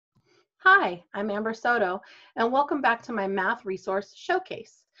Hi, I'm Amber Soto, and welcome back to my Math Resource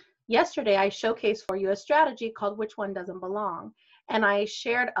Showcase. Yesterday, I showcased for you a strategy called Which One Doesn't Belong, and I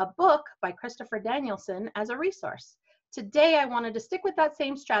shared a book by Christopher Danielson as a resource. Today, I wanted to stick with that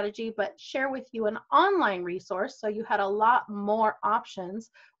same strategy, but share with you an online resource so you had a lot more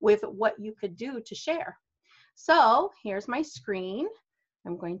options with what you could do to share. So here's my screen.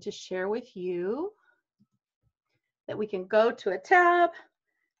 I'm going to share with you that we can go to a tab,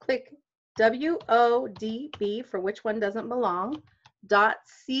 click WODB for Which One Doesn't Belong,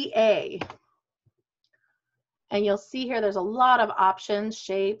 .ca. And you'll see here there's a lot of options,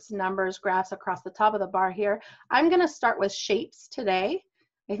 shapes, numbers, graphs across the top of the bar here. I'm going to start with shapes today.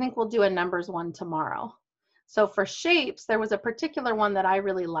 I think we'll do a numbers one tomorrow. So for shapes, there was a particular one that I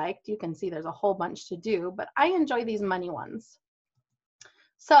really liked. You can see there's a whole bunch to do, but I enjoy these money ones.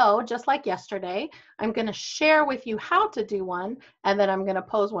 So just like yesterday, I'm going to share with you how to do one, and then I'm going to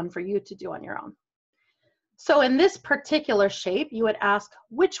pose one for you to do on your own. So in this particular shape, you would ask,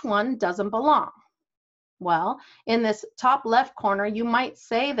 which one doesn't belong? Well, in this top left corner, you might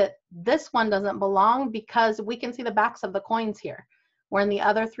say that this one doesn't belong because we can see the backs of the coins here. Where in the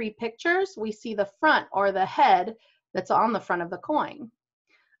other three pictures, we see the front or the head that's on the front of the coin.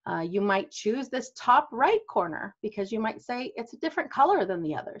 You might choose this top right corner because you might say it's a different color than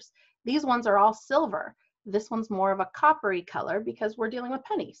the others. These ones are all silver. This one's more of a coppery color because we're dealing with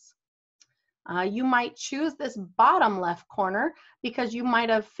pennies. You might choose this bottom left corner because you might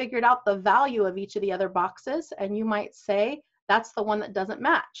have figured out the value of each of the other boxes, and you might say that's the one that doesn't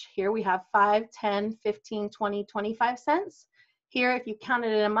match. Here we have 5, 10, 15, 20, 25 cents. Here, if you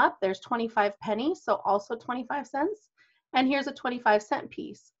counted them up, there's 25 pennies, so also 25 cents. And here's a 25-cent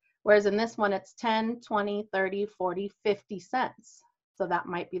piece. Whereas in this one, it's 10, 20, 30, 40, 50 cents. So that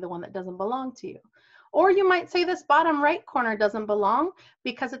might be the one that doesn't belong to you. Or you might say this bottom right corner doesn't belong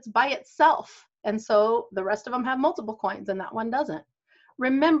because it's by itself. And so the rest of them have multiple coins and that one doesn't.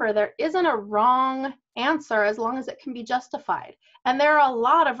 Remember, there isn't a wrong answer as long as it can be justified. And there are a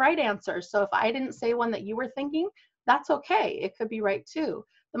lot of right answers. So if I didn't say one that you were thinking, that's okay. It could be right too.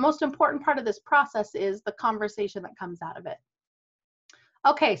 The most important part of this process is the conversation that comes out of it.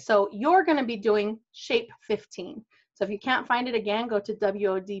 Okay, so you're going to be doing shape 15. So if you can't find it again, go to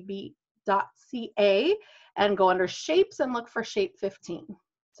WODB.ca and go under shapes and look for shape 15.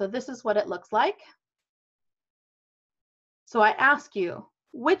 So this is what it looks like. So I ask you,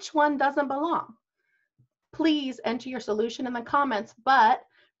 which one doesn't belong? Please enter your solution in the comments, but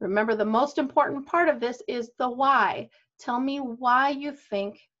remember the most important part of this is the why. Tell me why you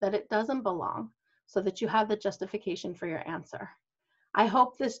think that it doesn't belong so that you have the justification for your answer. I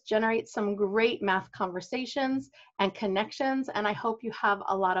hope this generates some great math conversations and connections, and I hope you have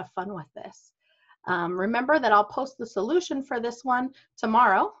a lot of fun with this. Remember that I'll post the solution for this one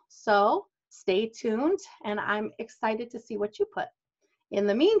tomorrow, so stay tuned, and I'm excited to see what you put. In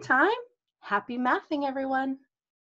the meantime, happy mathing, everyone.